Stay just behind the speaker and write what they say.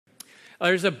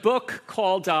There's a book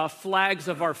called Flags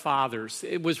of Our Fathers.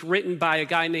 It was written by a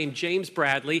guy named James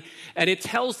Bradley, and it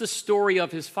tells the story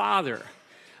of his father.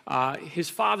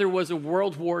 His father was a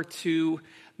World War II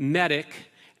medic,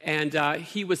 and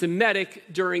he was a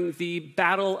medic during the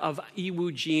Battle of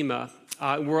Iwo Jima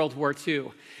in World War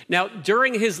II. Now,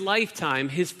 during his lifetime,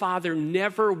 his father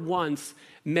never once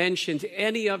mentioned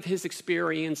any of his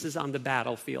experiences on the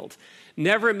battlefield.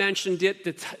 Never mentioned it.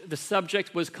 The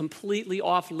subject was completely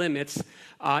off limits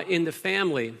in the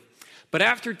family. But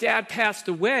after Dad passed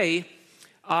away,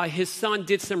 his son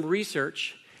did some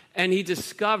research, and he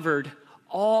discovered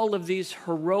all of these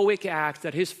heroic acts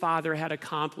that his father had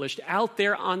accomplished out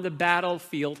there on the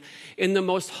battlefield in the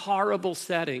most horrible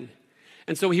setting.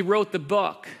 And so he wrote the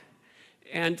book.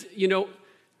 And,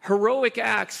 heroic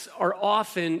acts are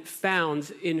often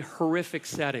found in horrific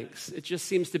settings. It just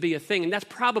seems to be a thing. And that's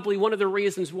probably one of the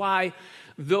reasons why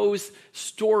those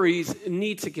stories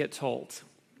need to get told.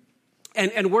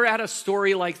 And we're at a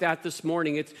story like that this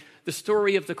morning. It's the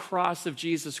story of the cross of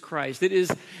Jesus Christ. It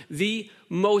is the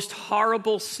most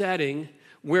horrible setting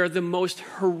where the most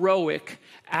heroic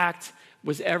act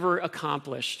was ever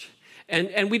accomplished.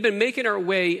 And we've been making our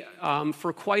way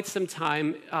for quite some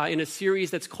time in a series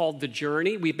that's called The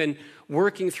Journey. We've been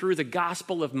working through the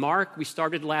Gospel of Mark. We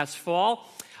started last fall,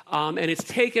 and it's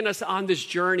taken us on this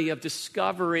journey of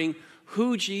discovering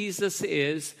who Jesus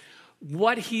is,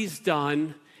 what he's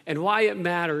done, and why it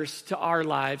matters to our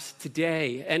lives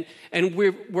today. And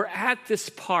we're at this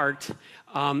part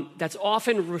that's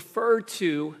often referred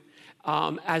to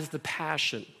as the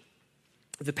Passion.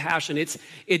 The Passion.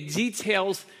 It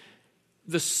details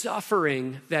the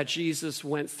suffering that Jesus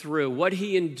went through, what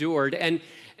he endured. And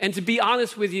to be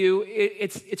honest with you,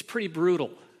 it's pretty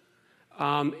brutal.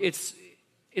 It's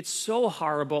so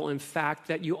horrible, in fact,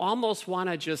 that you almost want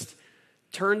to just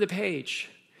turn the page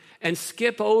and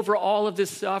skip over all of this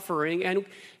suffering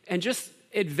and just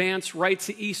advance right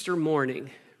to Easter morning,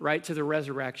 right to the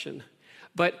resurrection.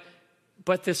 But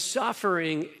the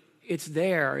suffering, it's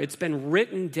there. It's been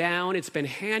written down. It's been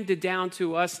handed down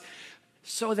to us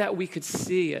so that we could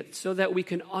see it, so that we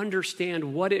can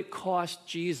understand what it cost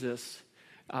Jesus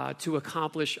to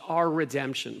accomplish our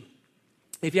redemption.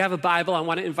 If you have a Bible, I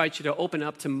want to invite you to open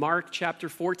up to Mark chapter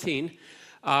 14.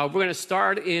 We're going to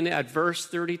start in at verse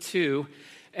 32.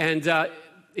 And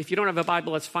if you don't have a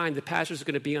Bible, that's fine. The passage is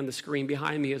going to be on the screen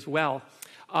behind me as well.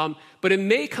 But it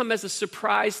may come as a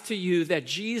surprise to you that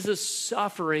Jesus'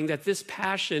 suffering, that this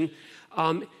passion,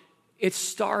 it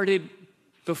started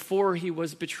before he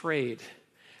was betrayed.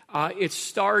 It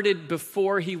started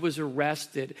before he was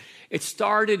arrested. It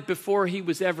started before he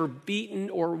was ever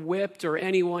beaten or whipped or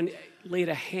anyone laid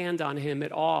a hand on him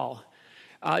at all.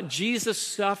 Jesus'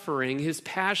 suffering, his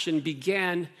passion,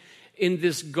 began in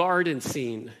this garden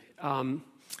scene.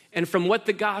 And from what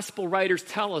the gospel writers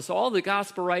tell us, all the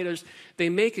gospel writers, they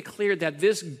make it clear that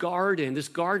this garden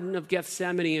of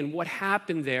Gethsemane, and what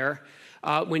happened there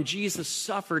when Jesus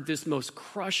suffered this most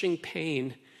crushing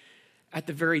pain at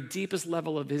the very deepest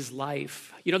level of his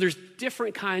life. There's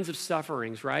different kinds of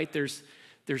sufferings, right?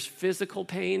 There's physical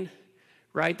pain,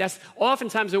 right? That's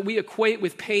oftentimes what we equate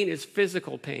with pain is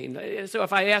physical pain. So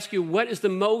if I ask you, what is the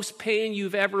most pain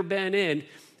you've ever been in,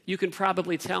 you can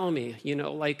probably tell me,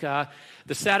 like the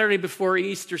Saturday before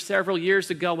Easter several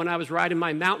years ago when I was riding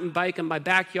my mountain bike in my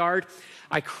backyard,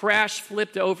 I crashed,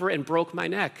 flipped over, and broke my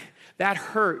neck. That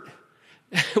hurt.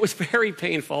 It was very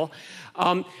painful.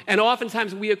 And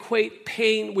oftentimes we equate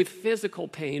pain with physical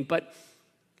pain, but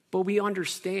we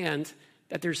understand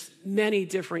that there's many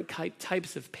different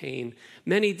types of pain,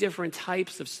 many different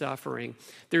types of suffering.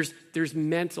 There's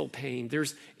mental pain,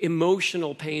 there's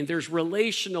emotional pain, there's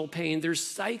relational pain, there's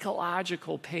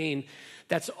psychological pain.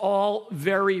 That's all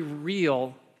very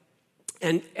real.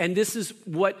 And this is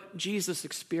what Jesus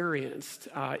experienced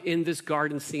in this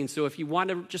garden scene. So if you want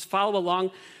to just follow along,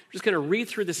 I'm just going to read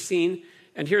through the scene.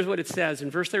 And here's what it says. In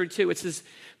verse 32, it says,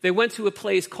 they went to a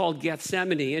place called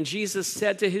Gethsemane, and Jesus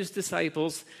said to his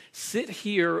disciples, sit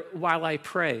here while I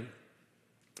pray.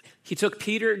 He took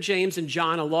Peter, James, and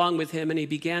John along with him, and he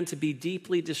began to be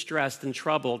deeply distressed and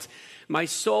troubled. My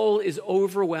soul is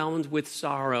overwhelmed with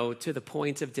sorrow to the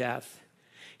point of death.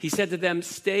 He said to them,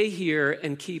 stay here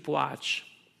and keep watch.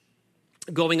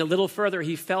 Going a little further,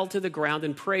 he fell to the ground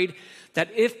and prayed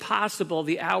that if possible,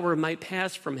 the hour might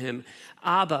pass from him.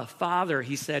 Abba, Father,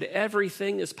 he said,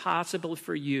 everything is possible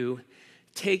for you.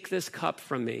 Take this cup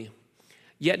from me.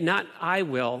 Yet not I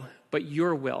will, but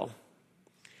your will.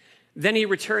 Then he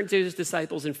returned to his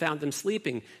disciples and found them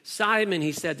sleeping. Simon,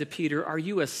 he said to Peter, are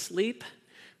you asleep?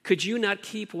 Could you not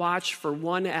keep watch for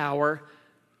 1 hour?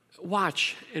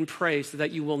 Watch and pray so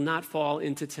that you will not fall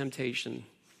into temptation.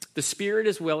 The spirit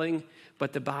is willing,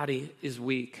 but the body is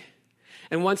weak.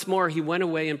 And once more, he went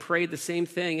away and prayed the same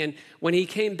thing. And when he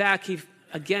came back, he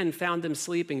again found them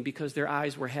sleeping because their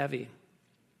eyes were heavy.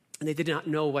 And they did not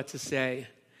know what to say.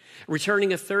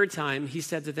 Returning a third time, he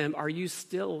said to them, "Are you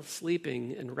still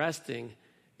sleeping and resting?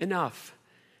 Enough.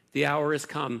 The hour has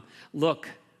come. Look,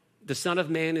 the Son of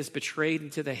Man is betrayed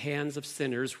into the hands of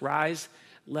sinners. Rise,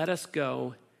 let us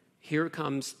go. Here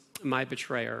comes my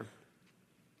betrayer."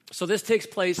 So this takes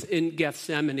place in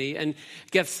Gethsemane, and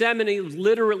Gethsemane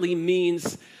literally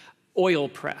means oil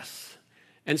press.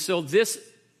 And so this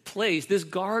place, this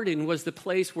garden, was the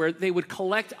place where they would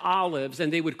collect olives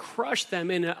and they would crush them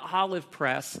in an olive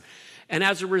press. And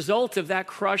as a result of that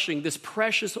crushing, this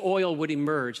precious oil would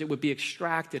emerge. It would be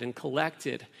extracted and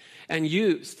collected and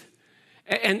used.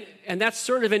 And that's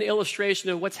sort of an illustration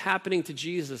of what's happening to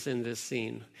Jesus in this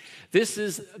scene. This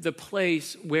is the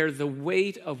place where the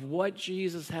weight of what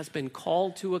Jesus has been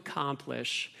called to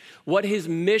accomplish, what his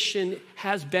mission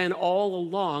has been all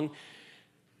along,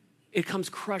 it comes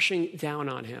crushing down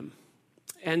on him.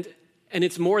 And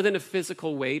it's more than a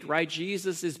physical weight, right?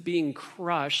 Jesus is being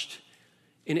crushed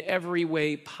in every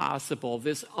way possible.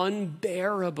 This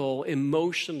unbearable,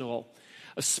 emotional,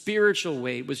 a spiritual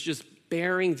weight was just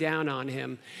bearing down on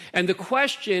him. And the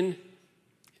question,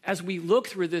 as we look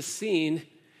through this scene,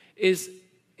 is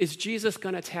Jesus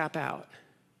going to tap out?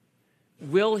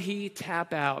 Will he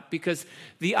tap out? Because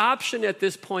the option at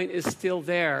this point is still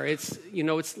there. It's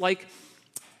like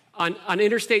on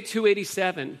Interstate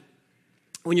 287,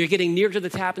 when you're getting near to the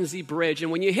Tappan Zee Bridge, and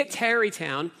when you hit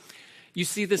Tarrytown, you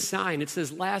see the sign. It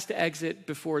says, "Last exit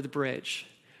before the bridge,"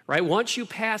 right? Once you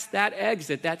pass that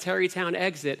exit, that Tarrytown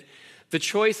exit, the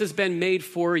choice has been made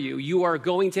for you. You are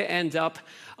going to end up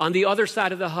on the other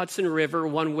side of the Hudson River,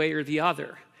 one way or the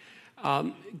other.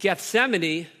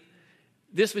 Gethsemane,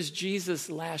 this was Jesus'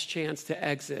 last chance to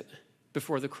exit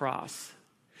before the cross.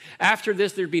 After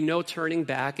this, there'd be no turning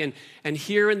back. And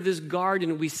here in this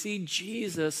garden, we see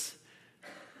Jesus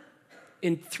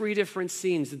in three different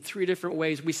scenes, in three different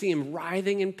ways. We see him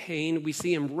writhing in pain, we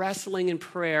see him wrestling in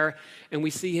prayer, and we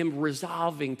see him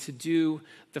resolving to do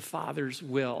the Father's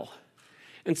will.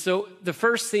 And so the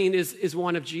first scene is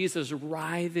one of Jesus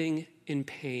writhing in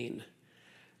pain.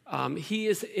 He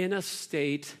is in a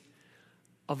state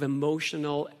of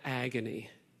emotional agony.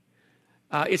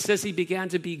 It says he began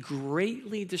to be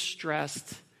greatly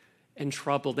distressed and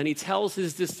troubled. And he tells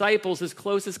his disciples, his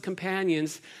closest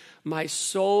companions, "My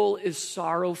soul is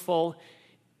sorrowful,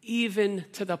 even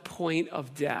to the point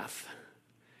of death."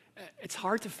 It's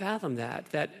hard to fathom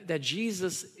that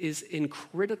Jesus is in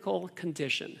critical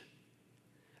condition.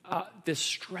 This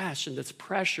stress and this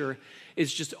pressure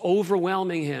is just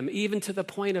overwhelming him, even to the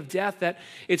point of death, that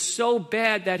it's so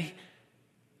bad that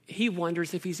he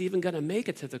wonders if he's even going to make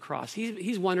it to the cross.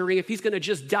 He's wondering if he's going to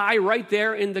just die right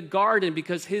there in the garden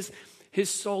because his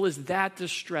soul is that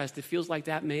distressed. It feels like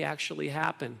that may actually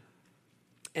happen.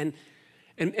 And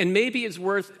maybe it's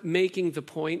worth making the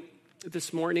point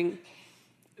this morning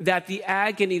that the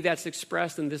agony that's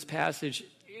expressed in this passage,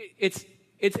 it's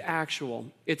actual.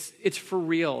 It's for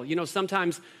real. You know,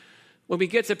 sometimes when we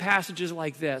get to passages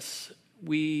like this,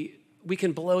 we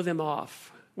can blow them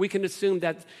off. We can assume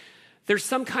that there's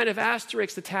some kind of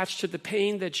asterisk attached to the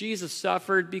pain that Jesus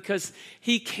suffered because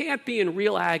he can't be in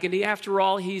real agony. After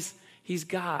all, he's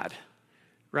God,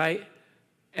 right?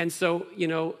 And so,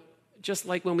 just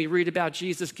like when we read about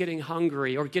Jesus getting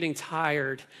hungry or getting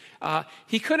tired,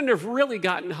 he couldn't have really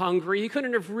gotten hungry. He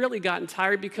couldn't have really gotten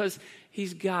tired because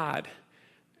he's God.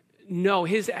 No,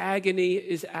 his agony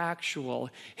is actual.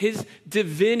 His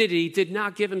divinity did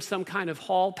not give him some kind of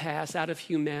hall pass out of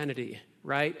humanity,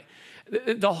 right?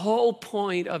 The whole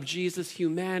point of Jesus'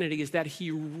 humanity is that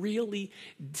he really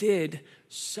did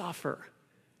suffer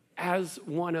as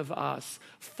one of us,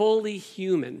 fully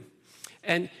human.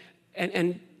 And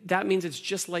that means it's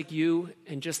just like you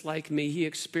and just like me. He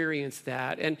experienced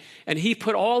that. And he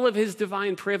put all of his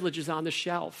divine privileges on the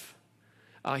shelf.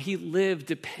 He lived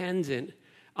dependent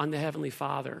on the Heavenly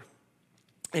Father.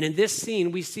 And in this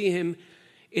scene, we see him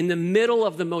in the middle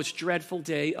of the most dreadful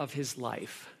day of his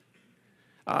life.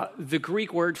 The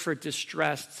Greek word for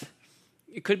distressed,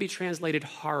 it could be translated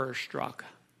horror-struck.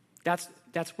 That's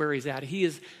where he's at. He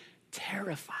is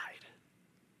terrified,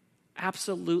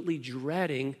 absolutely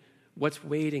dreading what's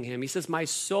waiting him. He says, "My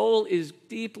soul is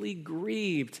deeply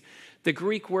grieved." The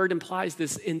Greek word implies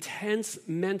this intense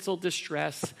mental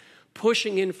distress,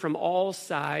 pushing in from all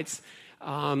sides,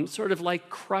 sort of like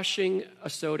crushing a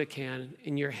soda can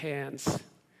in your hands.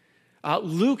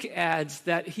 Luke adds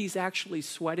that he's actually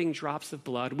sweating drops of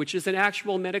blood, which is an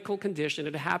actual medical condition.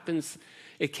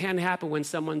 It can happen when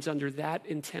someone's under that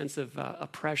intense of a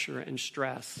pressure and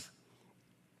stress.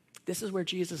 This is where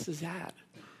Jesus is at.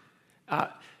 I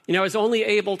was only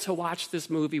able to watch this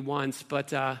movie once,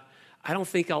 but I don't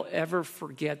think I'll ever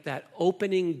forget that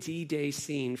opening D-Day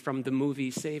scene from the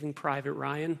movie Saving Private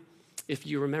Ryan. If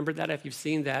you remember that, if you've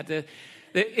seen that.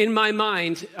 In my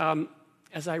mind,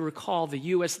 as I recall, the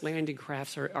U.S. landing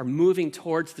crafts are moving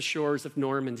towards the shores of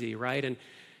Normandy, right?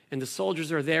 And the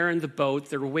soldiers are there in the boat.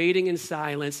 They're waiting in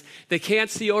silence. They can't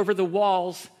see over the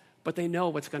walls, but they know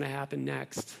what's going to happen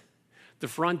next. The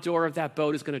front door of that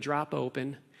boat is going to drop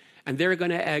open, and they're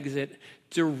going to exit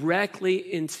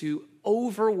directly into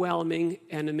overwhelming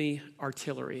enemy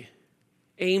artillery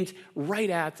aimed right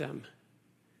at them.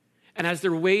 And as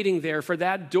they're waiting there for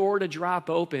that door to drop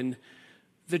open,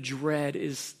 the dread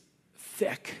is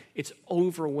thick. It's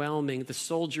overwhelming. The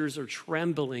soldiers are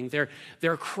trembling.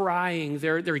 They're crying.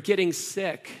 They're getting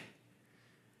sick.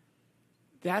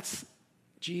 That's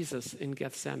Jesus in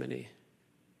Gethsemane.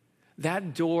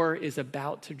 That door is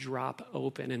about to drop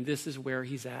open, and this is where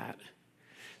he's at.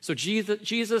 So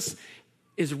Jesus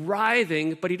is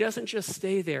writhing, but he doesn't just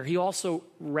stay there. He also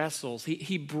wrestles.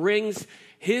 He brings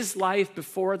his life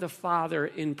before the Father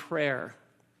in prayer.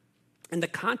 And the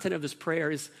content of this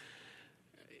prayer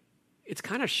it's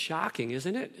kind of shocking,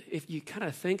 isn't it? If you kind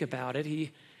of think about it,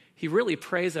 he really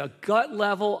prays a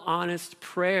gut-level, honest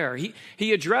prayer.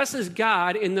 He addresses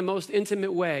God in the most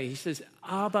intimate way. He says,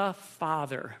 Abba,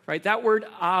 Father, right? That word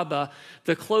Abba,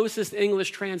 the closest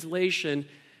English translation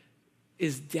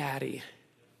is daddy.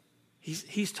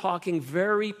 He's talking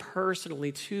very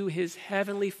personally to his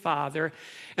heavenly Father.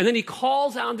 And then he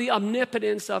calls on the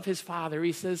omnipotence of his Father.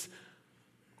 He says,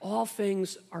 all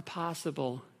things are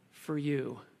possible for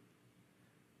you.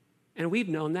 And we've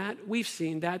known that. We've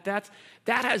seen that. That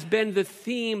has been the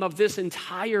theme of this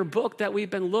entire book that we've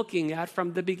been looking at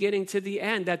from the beginning to the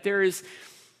end, that there is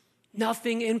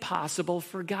nothing impossible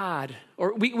for God.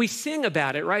 Or we sing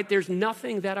about it, right? There's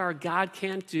nothing that our God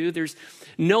can't do. There's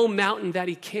no mountain that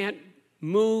he can't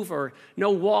move or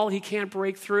no wall he can't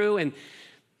break through. And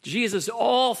Jesus,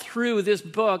 all through this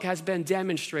book, has been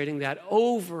demonstrating that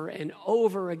over and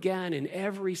over again in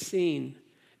every scene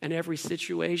and every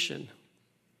situation.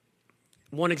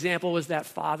 One example was that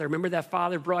father. Remember that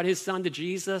father brought his son to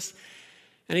Jesus?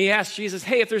 And he asked Jesus,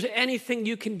 hey, if there's anything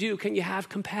you can do, can you have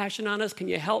compassion on us? Can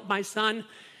you help my son?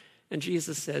 And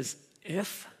Jesus says,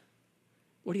 if?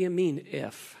 What do you mean,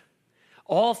 if?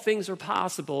 All things are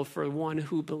possible for one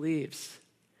who believes.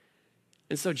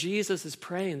 And so Jesus is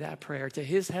praying that prayer to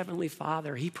his heavenly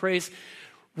Father. He prays,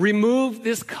 remove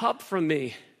this cup from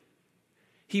me.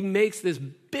 He makes this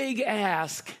big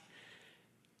ask,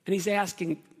 and he's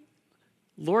asking,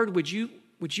 Lord, would you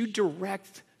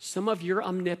direct some of your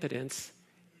omnipotence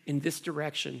in this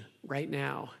direction right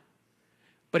now?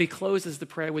 But he closes the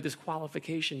prayer with this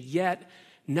qualification, yet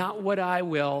not what I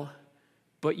will,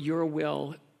 but your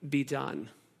will be done.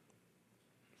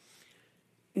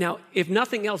 Now, if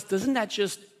nothing else, doesn't that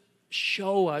just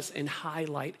show us and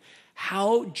highlight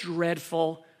how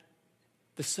dreadful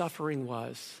the suffering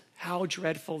was, how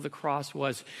dreadful the cross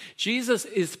was? Jesus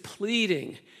is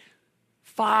pleading,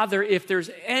 Father, if there's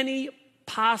any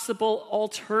possible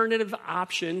alternative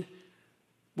option,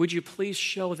 would you please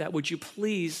show that? Would you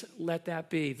please let that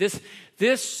be? This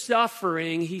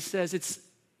suffering, he says, it's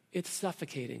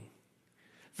suffocating.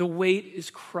 The weight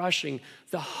is crushing.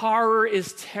 The horror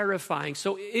is terrifying.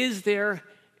 So is there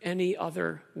any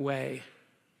other way?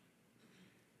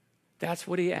 That's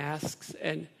what he asks.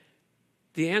 And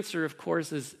the answer, of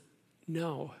course, is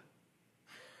no.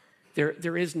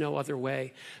 There is no other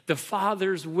way. The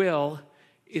Father's will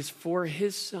is for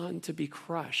his Son to be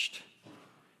crushed,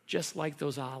 just like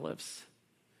those olives.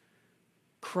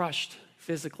 Crushed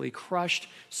physically, crushed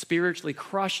spiritually,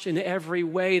 crushed in every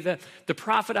way. The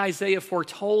prophet Isaiah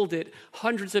foretold it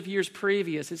hundreds of years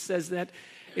previous. It says that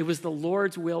it was the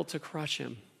Lord's will to crush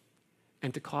him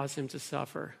and to cause him to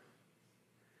suffer.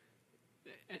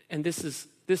 And this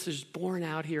is borne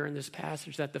out here in this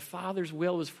passage, that the Father's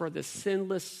will was for the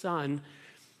sinless Son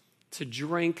to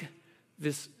drink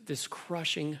this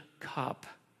crushing cup.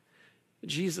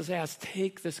 Jesus asked,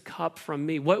 take this cup from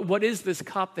me. What is this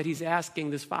cup that he's asking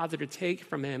this Father to take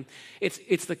from him?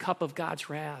 It's the cup of God's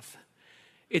wrath.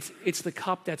 It's the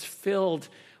cup that's filled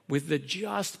with the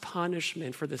just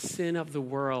punishment for the sin of the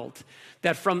world.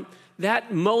 That from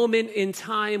that moment in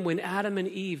time when Adam and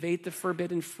Eve ate the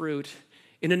forbidden fruit,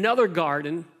 in another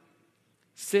garden,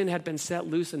 sin had been set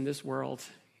loose in this world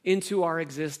into our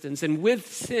existence. And with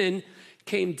sin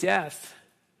came death.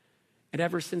 And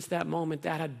ever since that moment,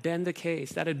 that had been the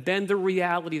case. That had been the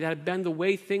reality. That had been the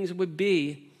way things would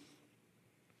be.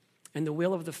 And the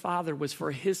will of the Father was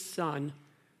for his Son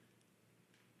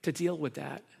to deal with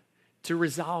that, to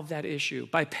resolve that issue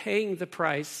by paying the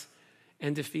price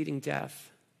and defeating death.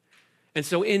 And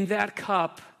so in that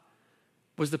cup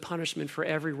was the punishment for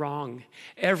every wrong,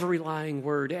 every lying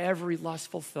word, every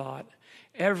lustful thought,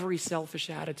 every selfish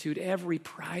attitude, every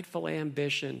prideful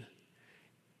ambition.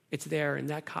 It's there in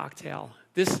that cocktail.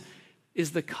 This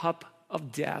is the cup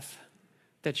of death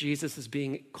that Jesus is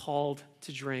being called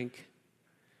to drink.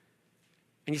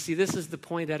 And you see, this is the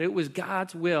point, that it was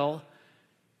God's will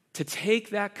to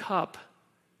take that cup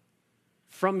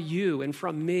from you and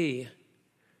from me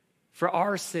for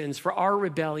our sins, for our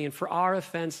rebellion, for our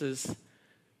offenses,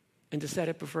 and to set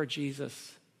it before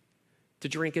Jesus, to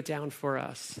drink it down for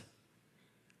us.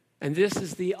 And this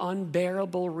is the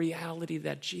unbearable reality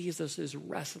that Jesus is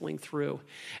wrestling through.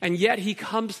 And yet he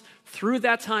comes through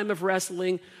that time of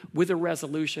wrestling with a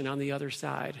resolution on the other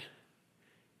side.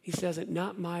 He says,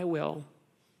 "Not my will,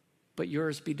 but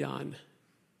yours be done."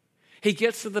 He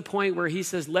gets to the point where he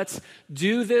says, "Let's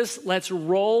do this. Let's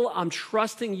roll. I'm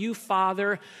trusting you,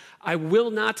 Father. I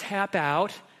will not tap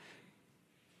out.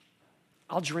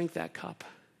 I'll drink that cup.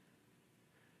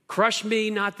 Crush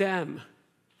me, not them."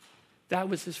 That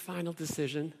was his final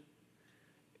decision.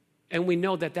 And we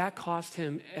know that that cost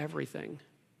him everything.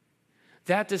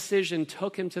 That decision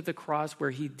took him to the cross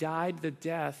where he died the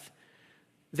death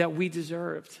that we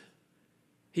deserved.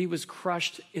 He was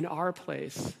crushed in our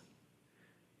place.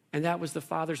 And that was the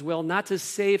Father's will, not to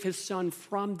save his Son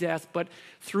from death, but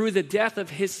through the death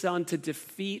of his Son to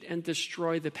defeat and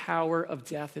destroy the power of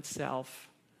death itself.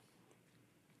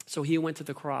 So he went to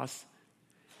the cross.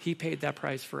 He paid that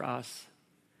price for us.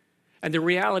 And the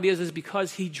reality is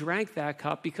because he drank that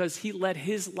cup, because he let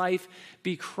his life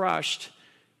be crushed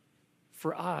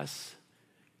for us,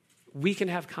 we can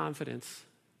have confidence.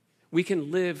 We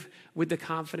can live with the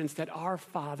confidence that our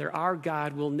Father, our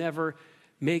God, will never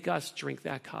make us drink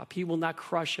that cup. He will not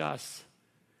crush us.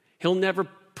 He'll never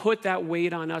put that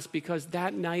weight on us, because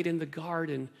that night in the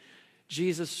garden,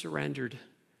 Jesus surrendered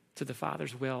to the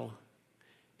Father's will.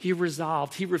 He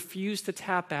resolved. He refused to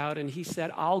tap out, and he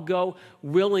said, "I'll go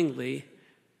willingly,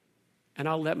 and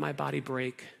I'll let my body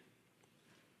break."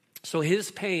 So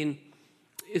his pain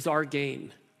is our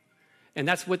gain. And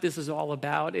that's what this is all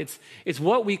about. It's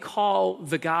what we call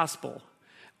the gospel,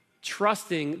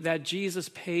 trusting that Jesus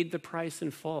paid the price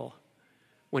in full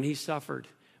when he suffered,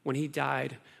 when he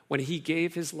died, when he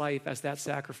gave his life as that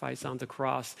sacrifice on the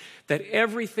cross, that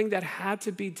everything that had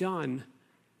to be done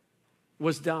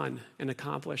was done and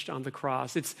accomplished on the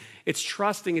cross. It's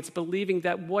trusting, it's believing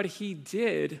that what he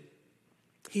did,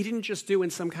 he didn't just do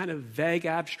in some kind of vague,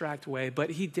 abstract way,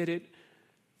 but he did it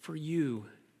for you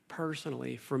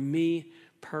personally, for me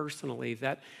personally,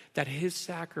 that his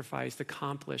sacrifice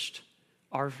accomplished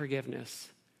our forgiveness.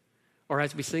 Or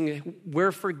as we sing,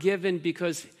 we're forgiven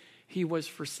because he was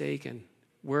forsaken.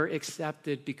 We're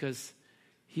accepted because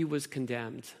he was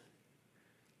condemned.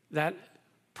 That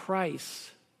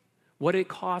price, what it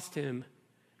cost him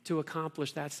to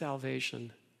accomplish that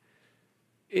salvation,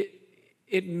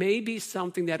 it may be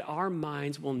something that our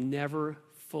minds will never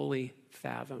fully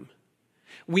fathom.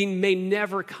 We may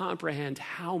never comprehend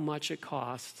how much it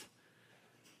cost.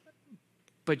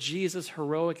 But Jesus'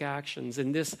 heroic actions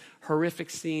in this horrific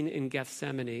scene in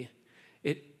Gethsemane,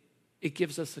 it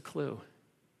gives us a clue.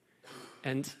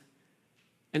 And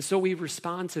so we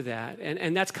respond to that.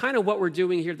 And that's kind of what we're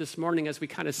doing here this morning as we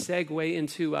kind of segue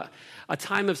into a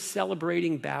time of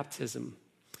celebrating baptism.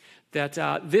 That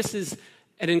this is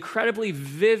an incredibly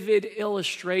vivid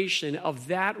illustration of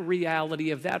that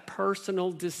reality, of that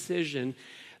personal decision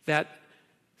that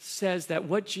says that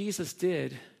what Jesus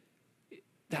did,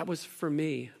 that was for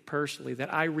me personally,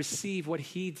 that I receive what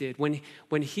he did.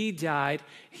 When he died,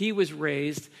 he was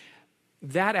raised.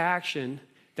 That action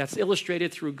that's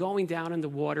illustrated through going down in the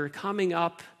water, coming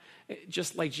up,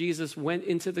 just like Jesus went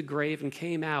into the grave and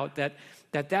came out,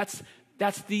 that's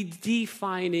the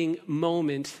defining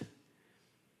moment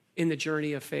in the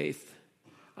journey of faith.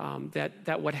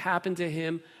 That what happened to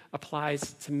him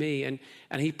applies to me. And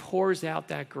he pours out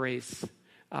that grace.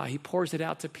 He pours it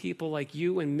out to people like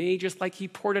you and me, just like he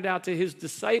poured it out to his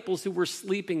disciples who were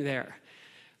sleeping there,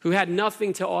 who had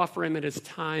nothing to offer him at his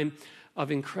time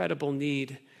of incredible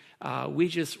need. We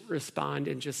just respond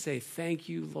and just say, "Thank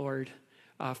you, Lord,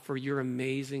 for your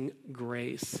amazing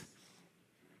grace."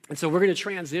 And so we're going to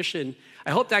transition.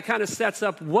 I hope that kind of sets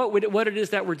up what it is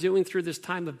that we're doing through this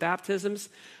time of baptisms.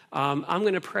 I'm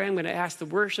going to pray. I'm going to ask the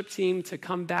worship team to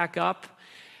come back up.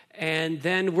 And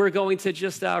then we're going to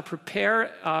just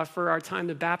prepare for our time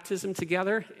of baptism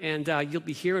together. And you'll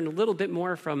be hearing a little bit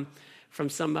more from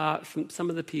some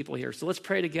of the people here. So let's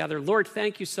pray together. Lord,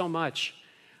 thank you so much,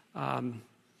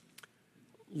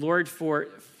 Lord,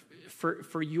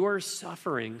 for your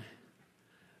suffering.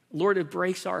 Lord, it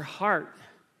breaks our heart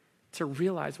to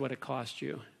realize what it cost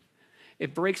you.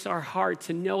 It breaks our heart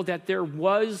to know that there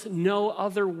was no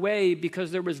other way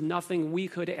because there was nothing we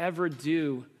could ever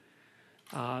do,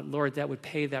 Lord, that would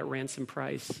pay that ransom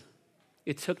price.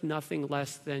 It took nothing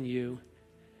less than you,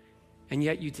 and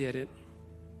yet you did it.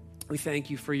 We thank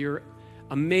you for your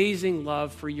amazing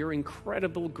love, for your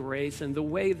incredible grace, and the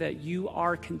way that you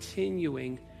are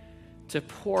continuing to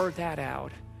pour that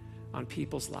out on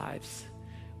people's lives.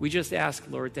 We just ask,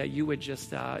 Lord, that you would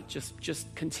just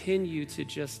continue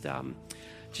to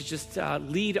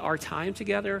lead our time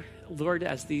together, Lord,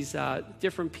 as these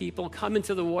different people come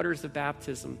into the waters of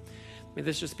baptism. May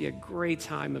this just be a great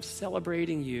time of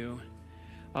celebrating you,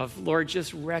 of, Lord,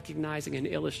 just recognizing and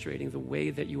illustrating the way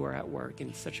that you are at work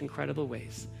in such incredible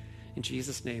ways. In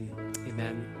Jesus' name,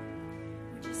 amen.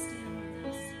 Would you stand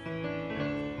with us?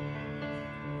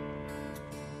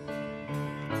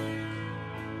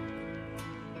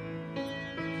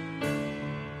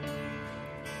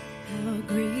 How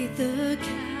great the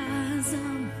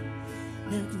chasm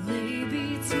that lay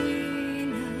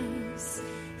between us,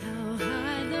 how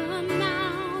high the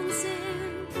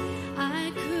mountain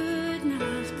I could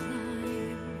not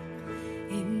climb.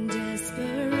 In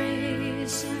desperation,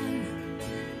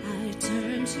 I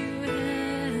turned to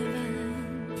heaven.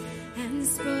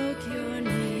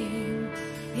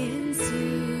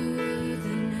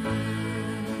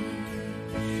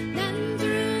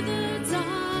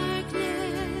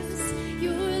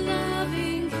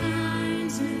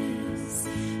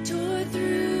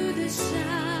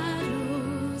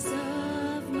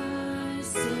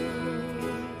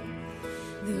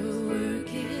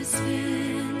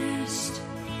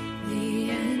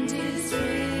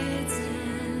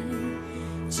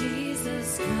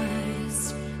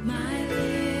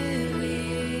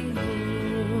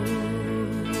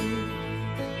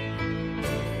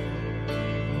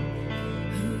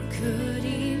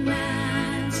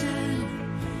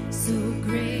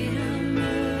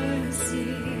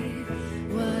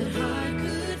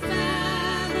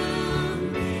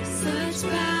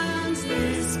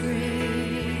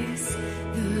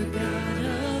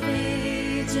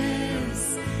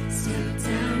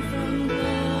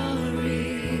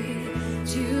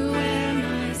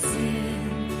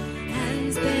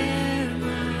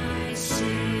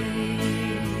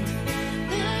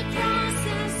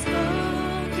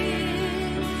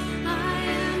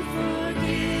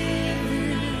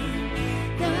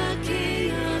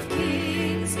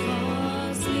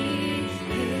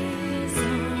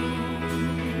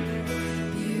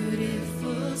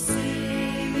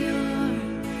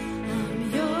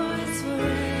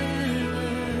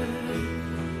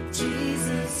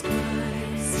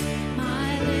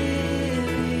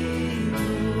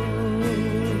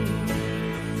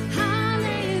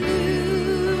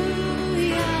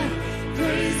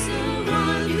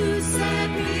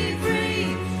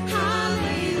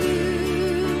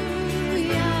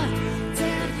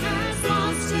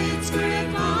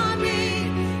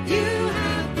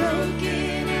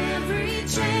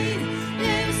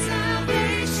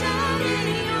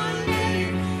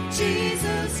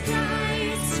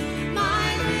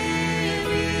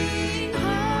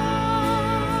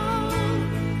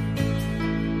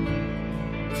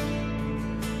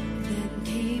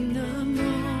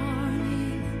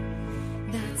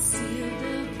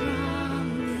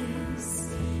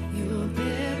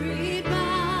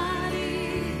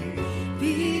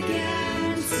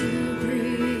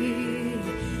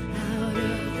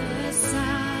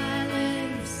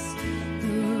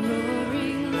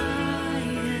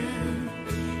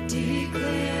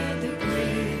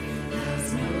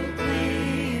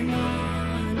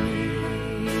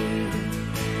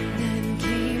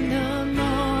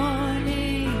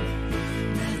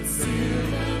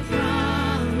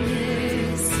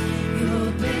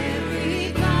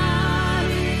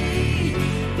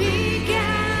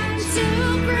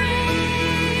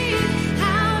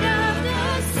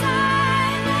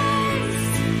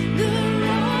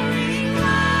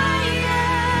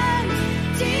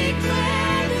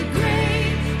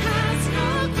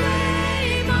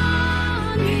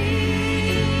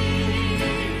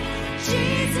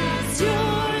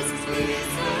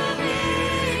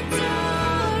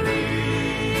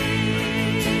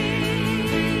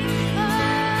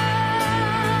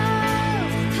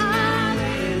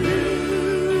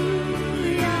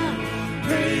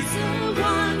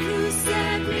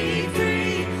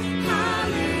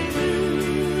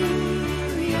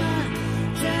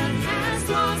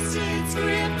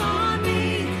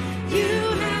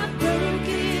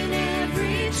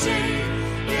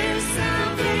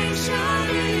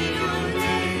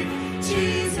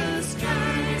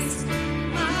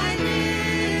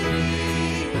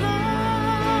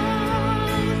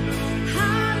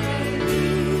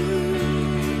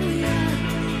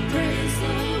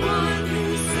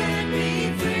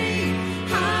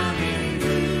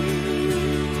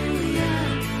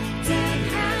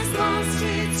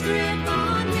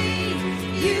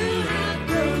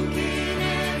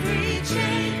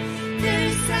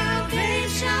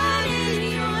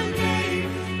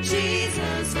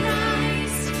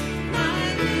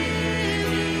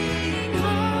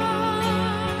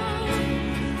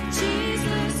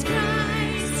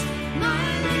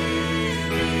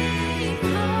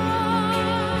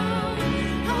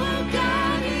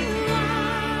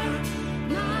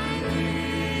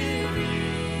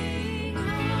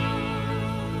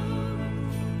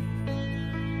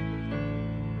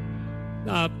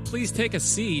 Please take a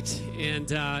seat. And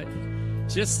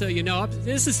just so you know,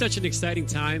 this is such an exciting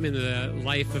time in the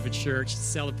life of a church to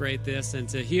celebrate this and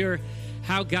to hear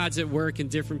how God's at work in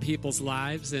different people's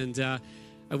lives. And I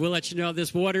will let you know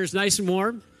this water is nice and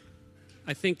warm.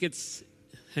 I think it's,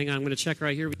 hang on, I'm going to check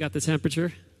right here. We got the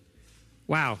temperature.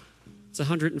 Wow, it's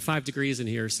 105 degrees in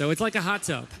here. So it's like a hot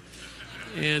tub.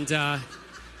 And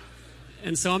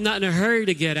so I'm not in a hurry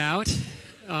to get out.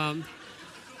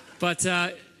 But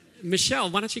Michelle,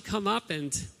 why don't you come up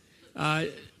and, I'm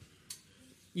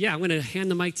going to hand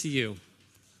the mic to you.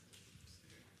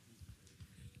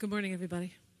 Good morning,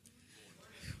 everybody.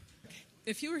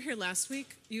 If you were here last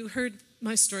week, you heard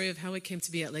my story of how I came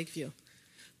to be at Lakeview.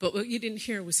 But what you didn't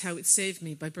hear was how it saved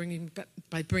me by bringing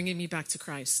me back to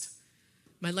Christ.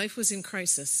 My life was in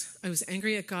crisis. I was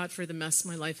angry at God for the mess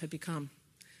my life had become.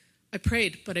 I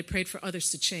prayed, but I prayed for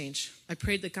others to change. I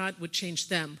prayed that God would change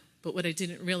them, but what I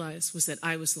didn't realize was that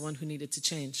I was the one who needed to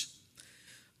change.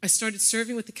 I started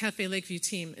serving with the Cafe Lakeview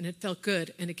team, and it felt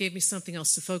good, and it gave me something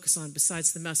else to focus on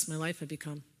besides the mess my life had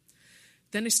become.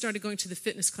 Then I started going to the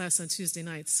fitness class on Tuesday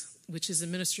nights, which is a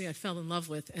ministry I fell in love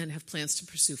with and have plans to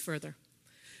pursue further.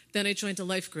 Then I joined a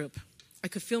life group. I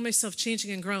could feel myself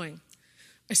changing and growing.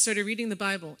 I started reading the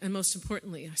Bible, and most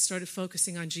importantly, I started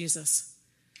focusing on Jesus.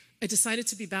 I decided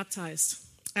to be baptized.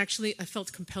 Actually, I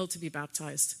felt compelled to be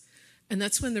baptized. And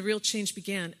that's when the real change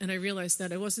began, and I realized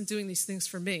that I wasn't doing these things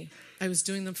for me. I was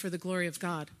doing them for the glory of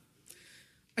God.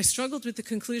 I struggled with the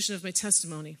conclusion of my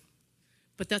testimony,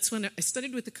 but that's when I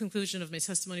studied with the conclusion of my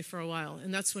testimony for a while,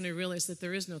 and that's when I realized that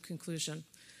there is no conclusion.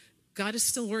 God is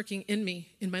still working in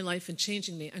me, in my life, and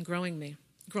changing me and growing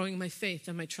my faith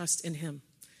and my trust in Him.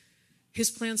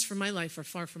 His plans for my life are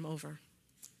far from over.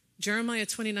 Jeremiah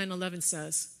 29:11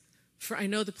 says, "For I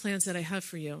know the plans that I have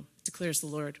for you, declares the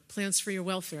Lord, plans for your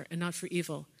welfare and not for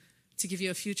evil, to give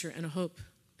you a future and a hope.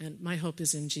 And my hope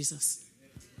is in Jesus."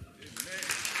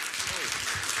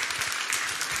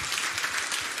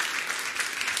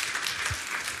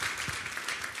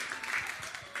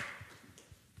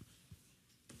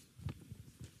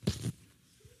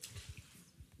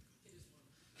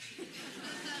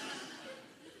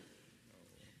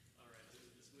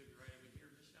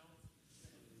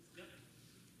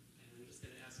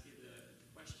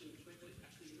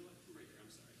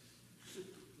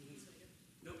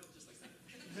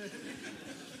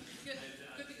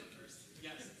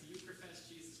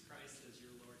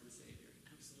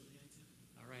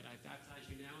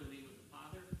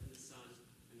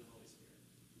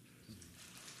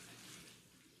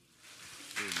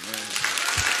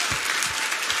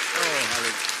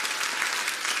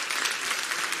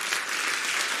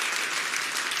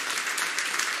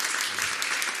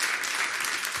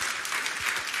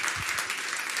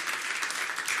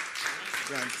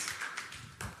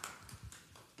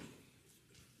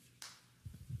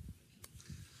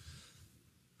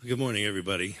 Good morning,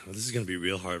 everybody. Well, this is going to be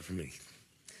real hard for me.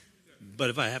 But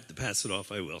if I have to pass it off,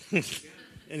 I will.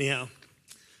 Anyhow,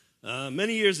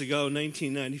 many years ago,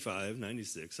 1995,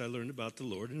 96, I learned about the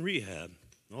Lord in rehab.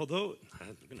 Although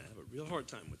I'm going to have a real hard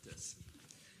time with this.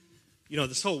 You know,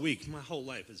 this whole week, my whole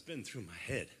life has been through my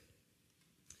head.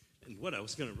 And what I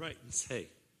was going to write and say.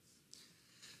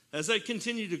 As I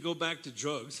continued to go back to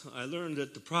drugs, I learned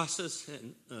that the process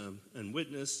and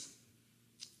witness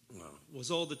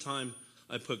was all the time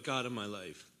I put God in my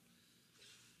life.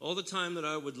 All the time that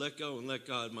I would let go and let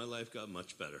God, my life got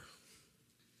much better.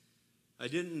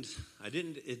 It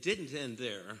didn't end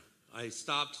there. I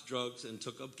stopped drugs and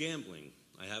took up gambling.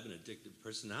 I have an addictive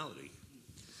personality.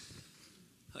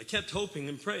 I kept hoping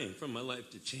and praying for my life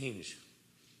to change.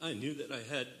 I knew that I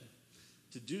had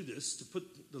to do this to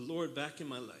put the Lord back in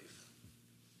my life.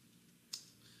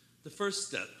 The first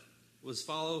step was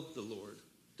follow the Lord.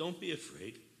 Don't be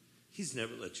afraid. He's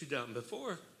never let you down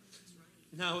before.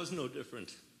 Now is no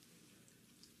different.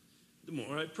 The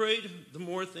more I prayed, the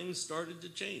more things started to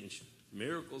change.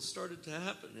 Miracles started to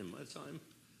happen in my time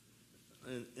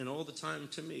and all the time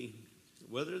to me,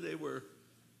 whether they were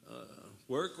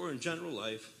work or in general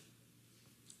life.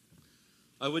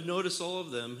 I would notice all of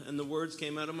them, and the words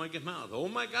came out of my mouth. Oh,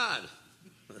 my God.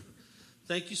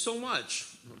 Thank you so much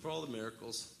for all the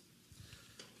miracles.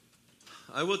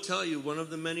 I will tell you, one of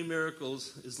the many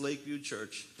miracles is Lakeview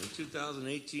Church. In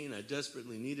 2018, I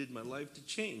desperately needed my life to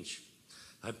change.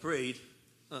 I prayed.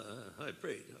 I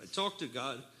talked to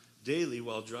God daily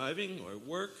while driving or at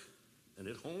work and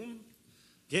at home.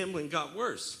 Gambling got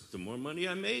worse. The more money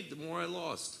I made, the more I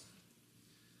lost.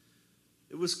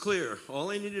 It was clear. All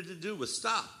I needed to do was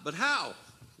stop. But how?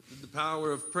 With the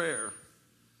power of prayer.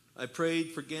 I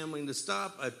prayed for gambling to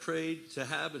stop. I prayed to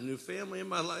have a new family in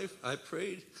my life. I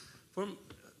prayed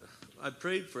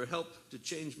for help to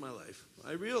change my life.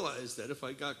 I realized that if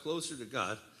I got closer to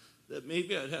God, that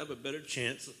maybe I'd have a better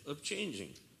chance of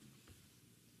changing.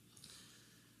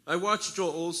 I watched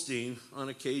Joel Osteen on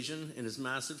occasion in his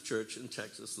massive church in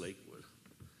Texas, Lakewood.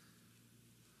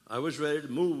 I was ready to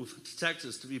move to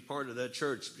Texas to be part of that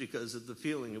church because of the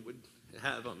feeling it would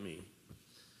have on me.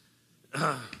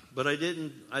 But I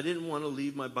didn't want to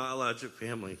leave my biologic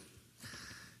family.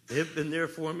 They have been there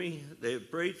for me. They have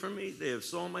prayed for me. They have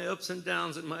saw my ups and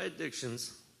downs and my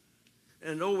addictions,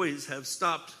 and always have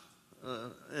stopped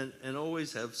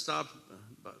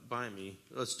by me,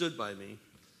 stood by me.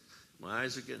 My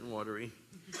eyes are getting watery.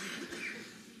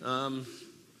 I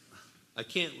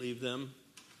can't leave them,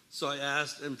 so I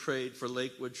asked and prayed for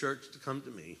Lakewood Church to come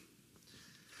to me.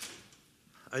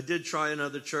 I did try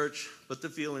another church, but the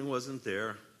feeling wasn't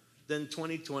there. Then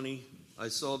 2020, I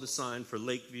saw the sign for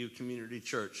Lakeview Community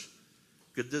Church.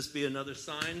 Could this be another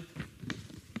sign?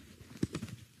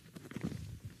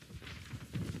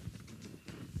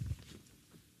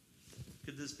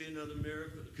 Could this be another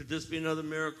miracle? Could this be another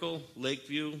miracle?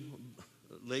 Lakeview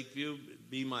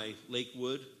be my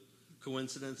Lakewood?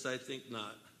 Coincidence? I think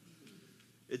not.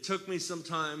 It took me some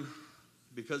time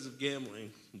because of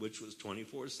gambling, which was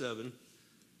 24/7,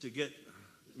 to get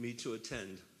me to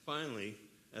attend. Finally,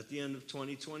 at the end of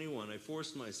 2021, I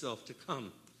forced myself to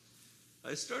come.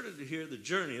 I started to hear the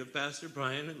journey of Pastor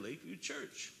Brian at Lakeview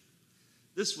Church.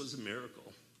 This was a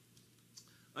miracle.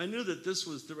 I knew that this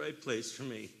was the right place for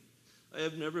me. I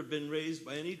have never been raised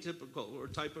by any typical or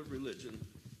type of religion.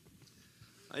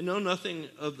 I know nothing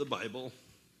of the Bible.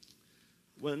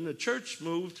 When the church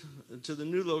moved to the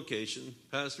new location,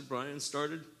 Pastor Brian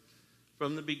started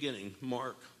from the beginning,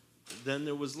 Mark. Then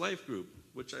there was Life Group,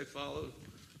 which I followed,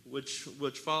 which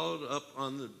followed up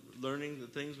on the learning the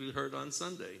things we heard on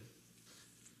Sunday.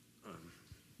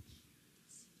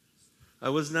 I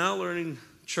was now learning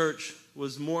church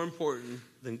was more important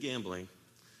than gambling,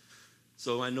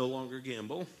 so I no longer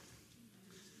gamble.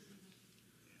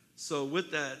 So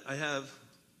with that, I'd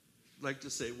like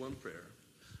to say one prayer.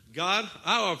 God,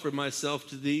 I offer myself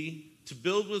to thee to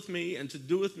build with me and to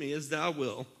do with me as thou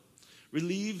wilt.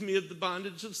 Relieve me of the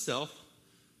bondage of self.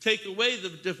 Take away the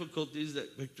difficulties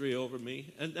that victory over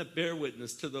me, and that bear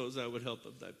witness to those I would help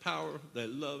of thy power, thy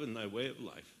love, and thy way of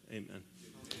life. Amen.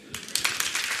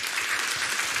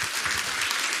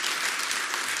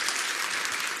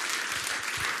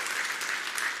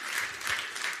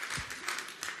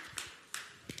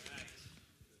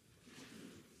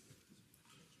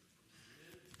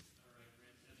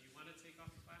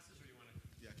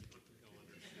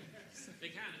 They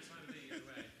can. It's fine with me either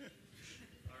way.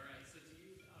 All right. So do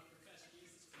you profess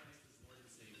Jesus Christ as Lord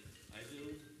and Savior? I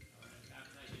do. All right.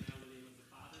 Baptize you now in the name of the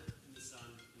Father, and the Son,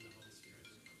 and the Holy Spirit.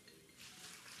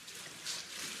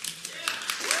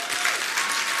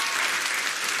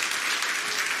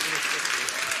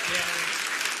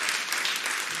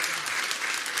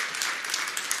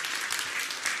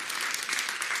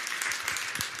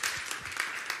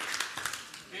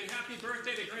 And happy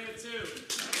birthday to Grant, too.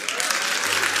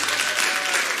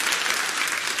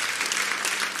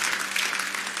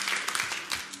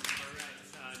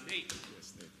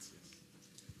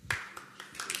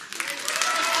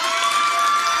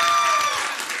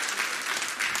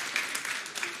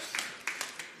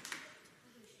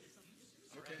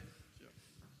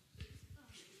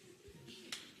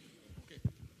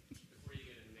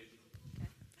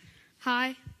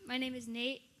 Hi, my name is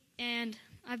Nate, and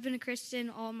I've been a Christian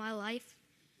all my life.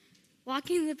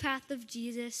 Walking the path of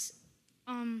Jesus,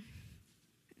 I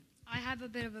have a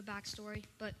bit of a backstory,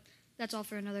 but that's all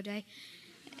for another day.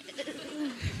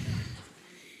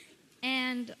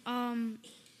 And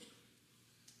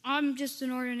I'm just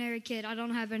an ordinary kid. I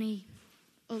don't have any,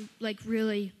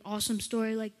 really awesome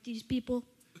story like these people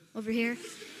over here.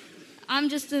 I'm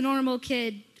just a normal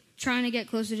kid trying to get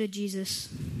closer to Jesus.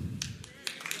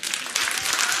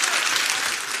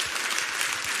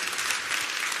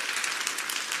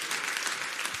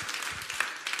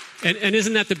 And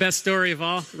isn't that the best story of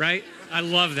all, right? I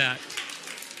love that.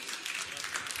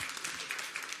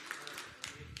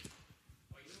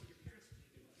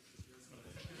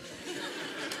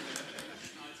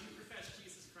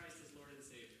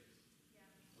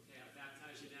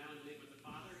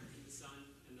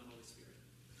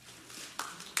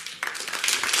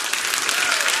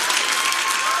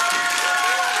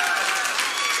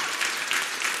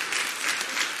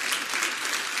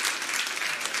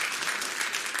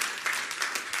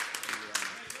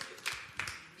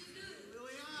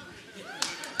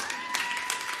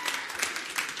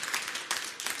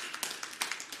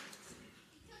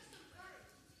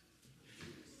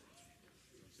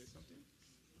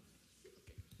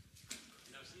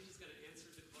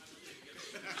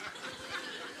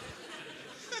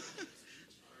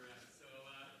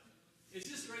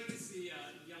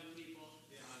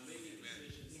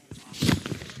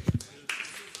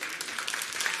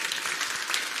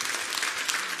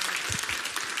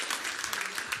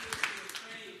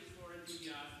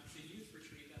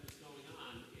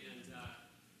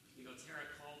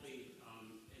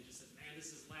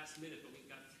 Minute, but we've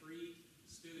got 3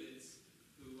 students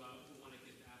who want to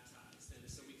get baptized. And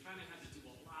so we kind of had to do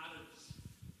a lot of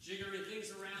jiggering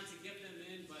things around to get them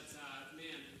in, but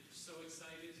man, so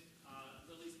excited.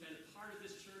 Lily's been part of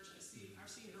this church. I've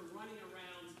seen her running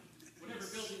around whatever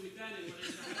building we've been in, whether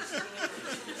it's the high school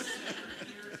or the center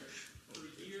here for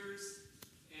years.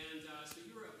 And so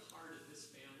you're a part of this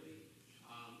family.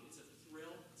 It's a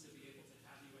thrill to be able to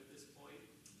have you at this point.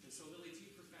 And so Lily, do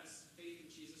you profess faith in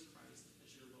Jesus Christ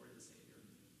as your Lord and Savior?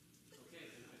 Okay,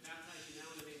 and I baptize you now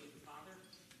in the name of the Father.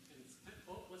 And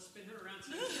let's spin her around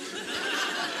too. The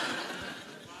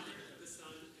Father, the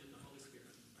Son, and the Holy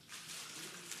Spirit.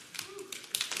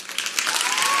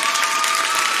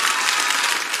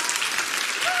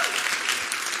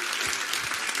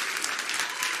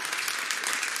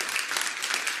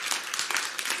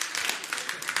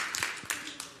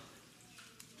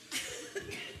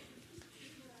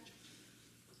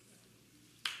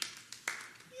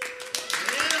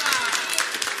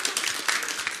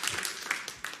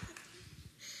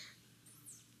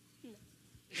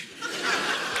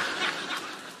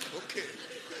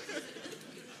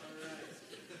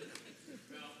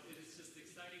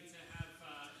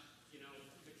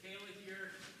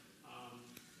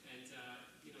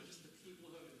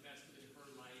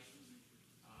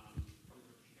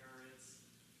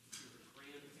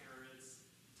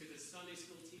 Sunday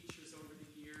school teachers over the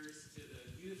years, to the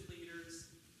youth leaders,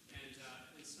 and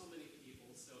so many people.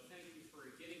 So thank you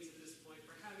for getting to this point,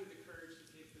 for having the courage to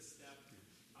take this step.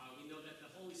 We know that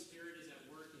the Holy Spirit is at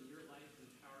work in your life in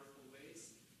powerful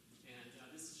ways, and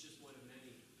this is just one of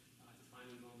many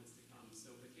defining moments to come.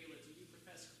 So, Michaela, do you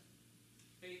profess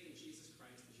faith in Jesus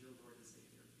Christ as your Lord and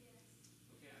Savior? Yes.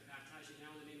 Okay, I baptize you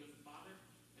now in the name of the Father,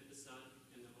 and the Son,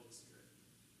 and the Holy Spirit.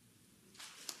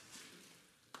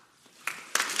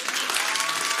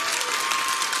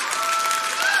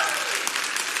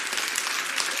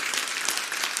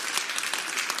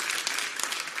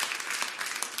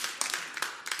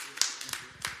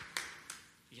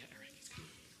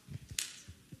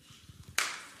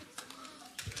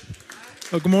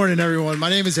 Well, good morning, everyone. My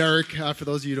name is Eric. For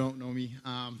those of you who don't know me,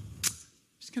 I'm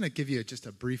just going to give you just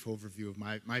a brief overview of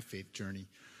my faith journey.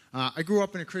 I grew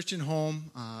up in a Christian home,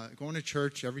 going to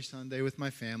church every Sunday with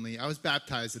my family. I was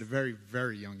baptized at a very,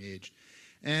 very young age.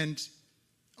 And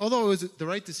although it was the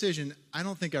right decision, I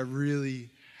don't think I really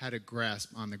had a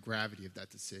grasp on the gravity of that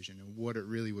decision and what it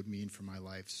really would mean for my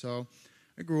life. So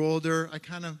I grew older. I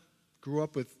kind of grew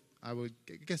up with, I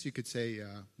guess you could say,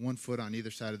 one foot on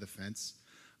either side of the fence.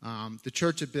 The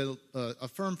church had built a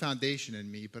firm foundation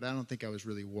in me, but I don't think I was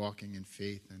really walking in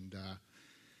faith. And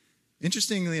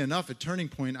interestingly enough, at Turning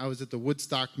Point, I was at the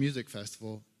Woodstock Music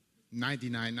Festival,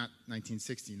 99, not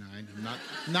 1969.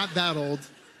 I'm not that old.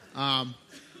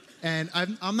 And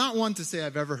I'm not one to say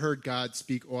I've ever heard God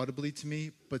speak audibly to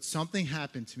me, but something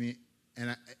happened to me,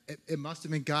 and it must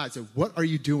have been God. It said, "What are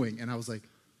you doing?" And I was like,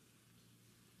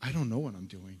 I don't know what I'm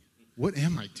doing. What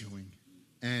am I doing?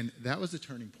 And that was the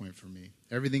turning point for me.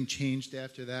 Everything changed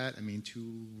after that. I mean,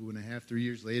 2.5, 3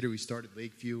 years later, we started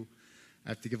Lakeview. I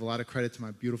have to give a lot of credit to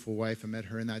my beautiful wife. I met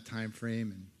her in that time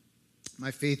frame, and my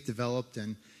faith developed.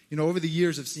 And, over the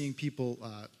years of seeing people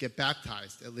get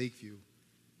baptized at Lakeview,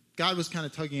 God was kind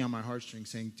of tugging on my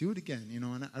heartstrings, saying, do it again.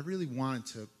 And I really wanted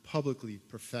to publicly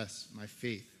profess my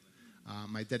faith,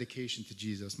 my dedication to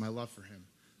Jesus, my love for him.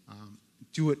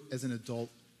 Do it as an adult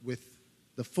with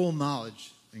the full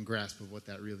knowledge and grasp of what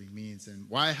that really means. And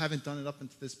why I haven't done it up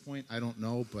until this point, I don't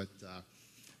know, but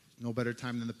no better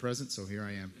time than the present, so here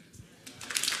I am.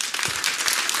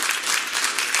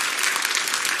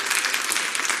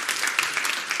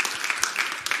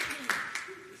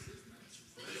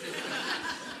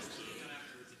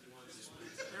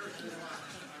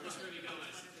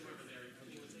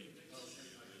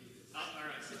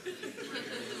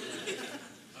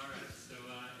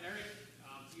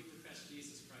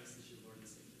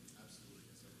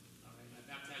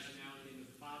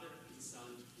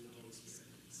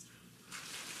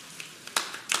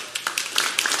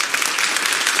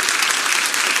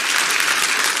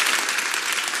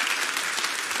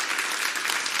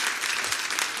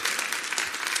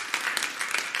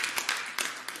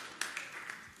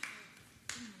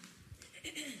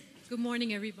 Good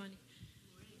morning, everybody.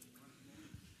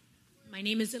 My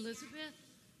name is Elizabeth.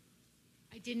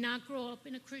 I did not grow up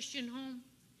in a Christian home,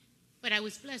 but I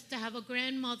was blessed to have a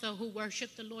grandmother who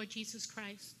worshiped the Lord Jesus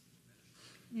Christ.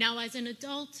 Now, as an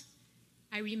adult,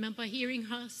 I remember hearing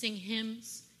her sing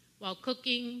hymns while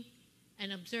cooking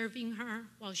and observing her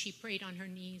while she prayed on her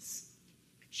knees.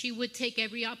 She would take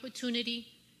every opportunity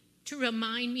to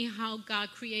remind me how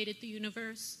God created the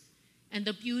universe and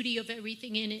the beauty of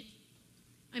everything in it.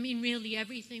 I mean, really,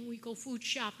 everything. We go food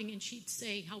shopping, and she'd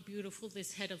say how beautiful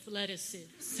this head of lettuce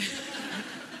is.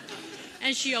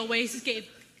 And she always gave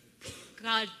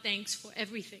God thanks for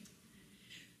everything.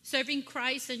 Serving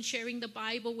Christ and sharing the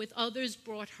Bible with others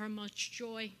brought her much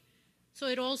joy. So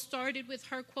it all started with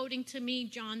her quoting to me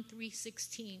John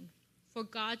 3:16. For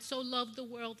God so loved the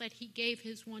world that he gave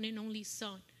his one and only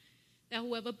Son, that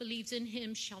whoever believes in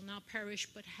him shall not perish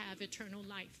but have eternal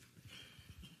life.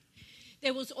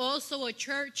 There was also a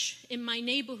church in my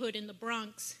neighborhood in the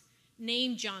Bronx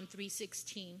named John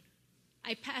 3:16.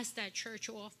 I passed that church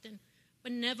often,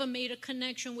 but never made a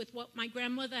connection with what my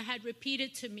grandmother had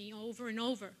repeated to me over and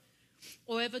over,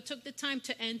 or ever took the time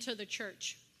to enter the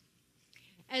church.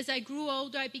 As I grew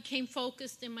older, I became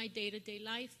focused in my day-to-day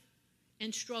life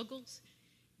and struggles.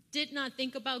 Did not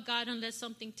think about God unless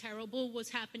something terrible was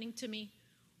happening to me,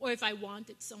 or if I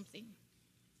wanted something.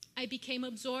 I became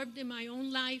absorbed in my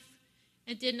own life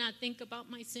and did not think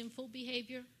about my sinful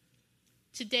behavior.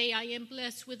 Today, I am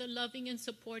blessed with a loving and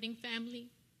supporting family.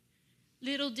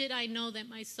 Little did I know that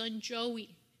my son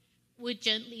Joey would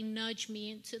gently nudge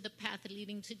me into the path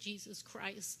leading to Jesus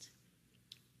Christ.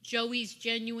 Joey's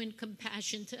genuine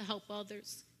compassion to help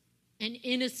others and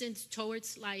innocence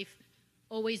towards life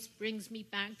always brings me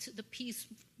back to the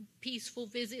peaceful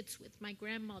visits with my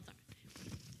grandmother.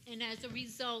 And as a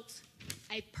result,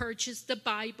 I purchased the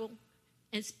Bible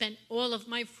and spent all of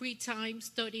my free time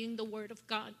studying the Word of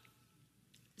God.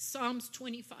 Psalms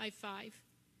 25:5.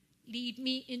 Lead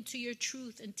me into your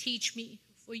truth and teach me,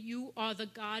 for you are the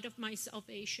God of my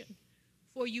salvation.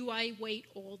 For you I wait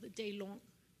all the day long.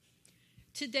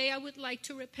 Today I would like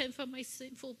to repent for my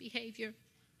sinful behavior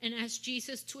and ask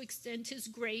Jesus to extend his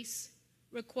grace,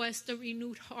 request a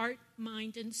renewed heart,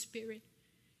 mind, and spirit,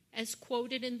 as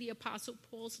quoted in the Apostle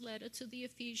Paul's letter to the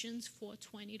Ephesians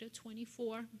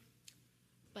 4:20-24.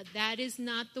 But that is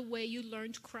not the way you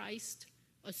learned Christ,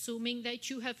 assuming that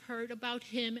you have heard about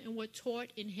him and were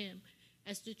taught in him,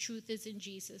 as the truth is in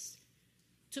Jesus.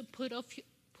 To put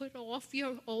off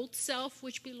your old self,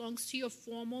 which belongs to your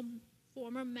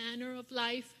former manner of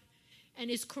life and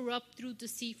is corrupt through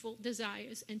deceitful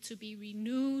desires, and to be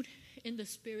renewed in the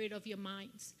spirit of your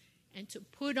minds, and to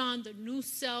put on the new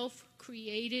self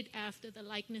created after the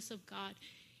likeness of God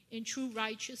in true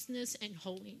righteousness and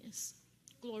holiness.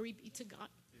 Glory be to God.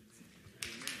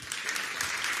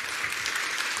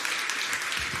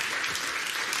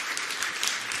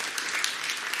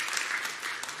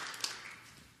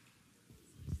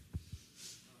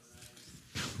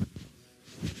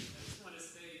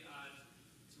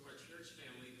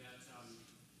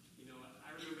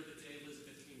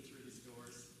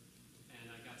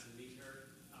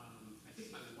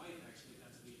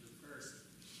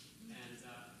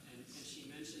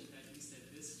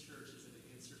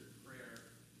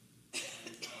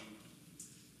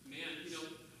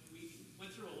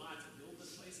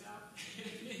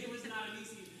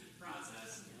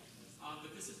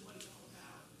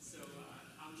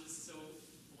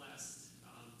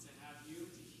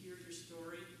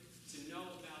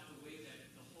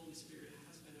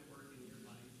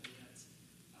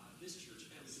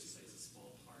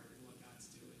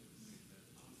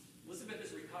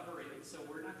 So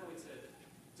we're not going to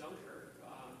dunk her,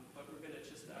 but we're going to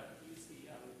just use the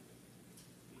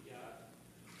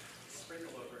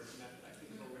sprinkle over method, I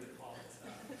think is what we're going to call it.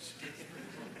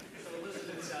 So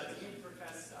Elizabeth, do you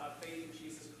profess faith in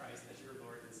Jesus Christ as your Lord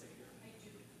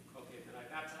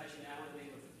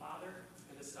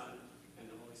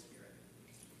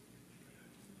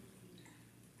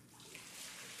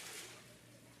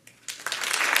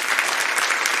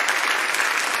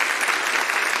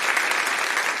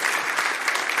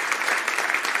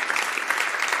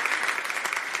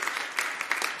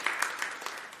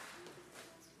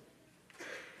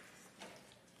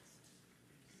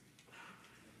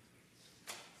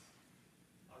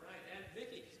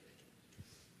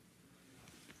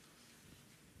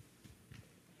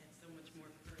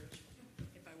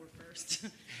Christ.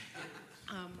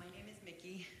 My name is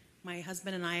Mickey. My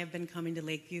husband and I have been coming to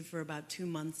Lakeview for about 2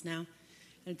 months now.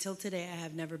 Until today, I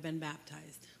have never been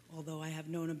baptized, although I have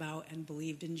known about and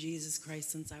believed in Jesus Christ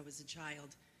since I was a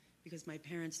child, because my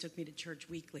parents took me to church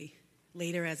weekly.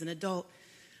 Later, as an adult,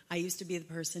 I used to be the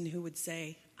person who would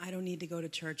say, I don't need to go to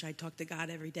church, I talk to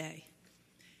God every day.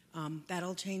 That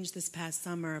all changed this past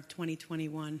summer of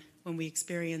 2021 when we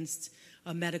experienced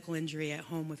a medical injury at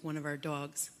home with one of our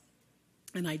dogs.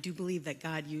 And I do believe that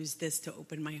God used this to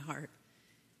open my heart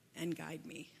and guide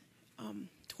me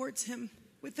towards him.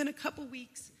 Within a couple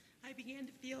weeks, I began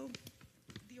to feel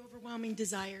the overwhelming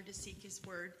desire to seek his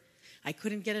word. I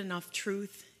couldn't get enough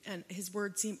truth, and his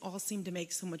word seemed to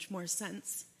make so much more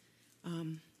sense.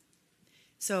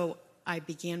 So I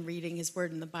began reading his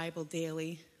word in the Bible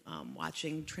daily,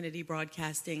 watching Trinity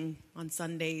broadcasting on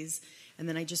Sundays, and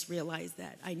then I just realized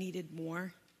that I needed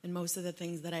more, and most of the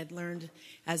things that I'd learned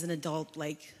as an adult,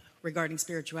 like regarding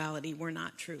spirituality, were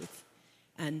not truth.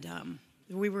 And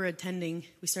we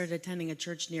started attending a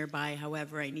church nearby.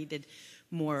 However, I needed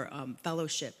more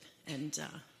fellowship and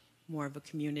more of a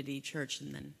community church,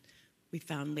 and then we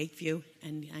found Lakeview,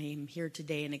 and I am here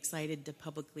today and excited to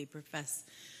publicly profess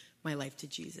my life to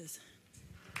Jesus.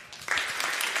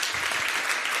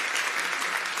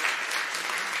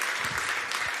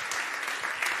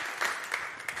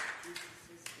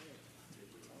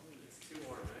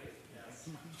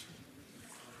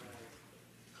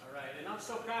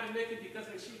 So proud of Mickey because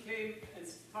when she came and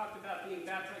talked about being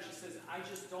baptized, she says, I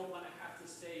just don't want to have to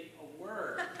say a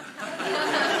word.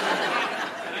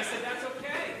 And I said, that's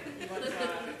okay. But the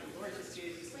Lord just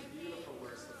gave you some beautiful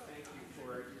words. So thank you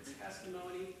for your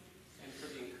testimony and for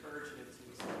the encouragement to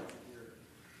us all here.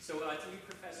 So do you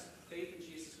profess faith in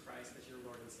Jesus Christ as your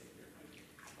Lord and Savior?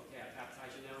 Okay, I baptize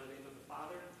you now in the name of the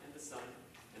Father, and the Son,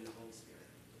 and the Holy Spirit.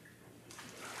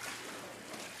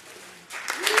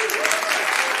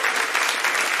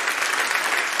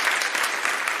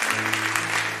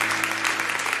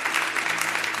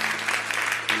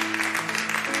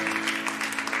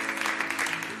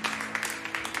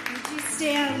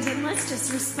 Stand and let's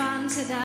just respond to that.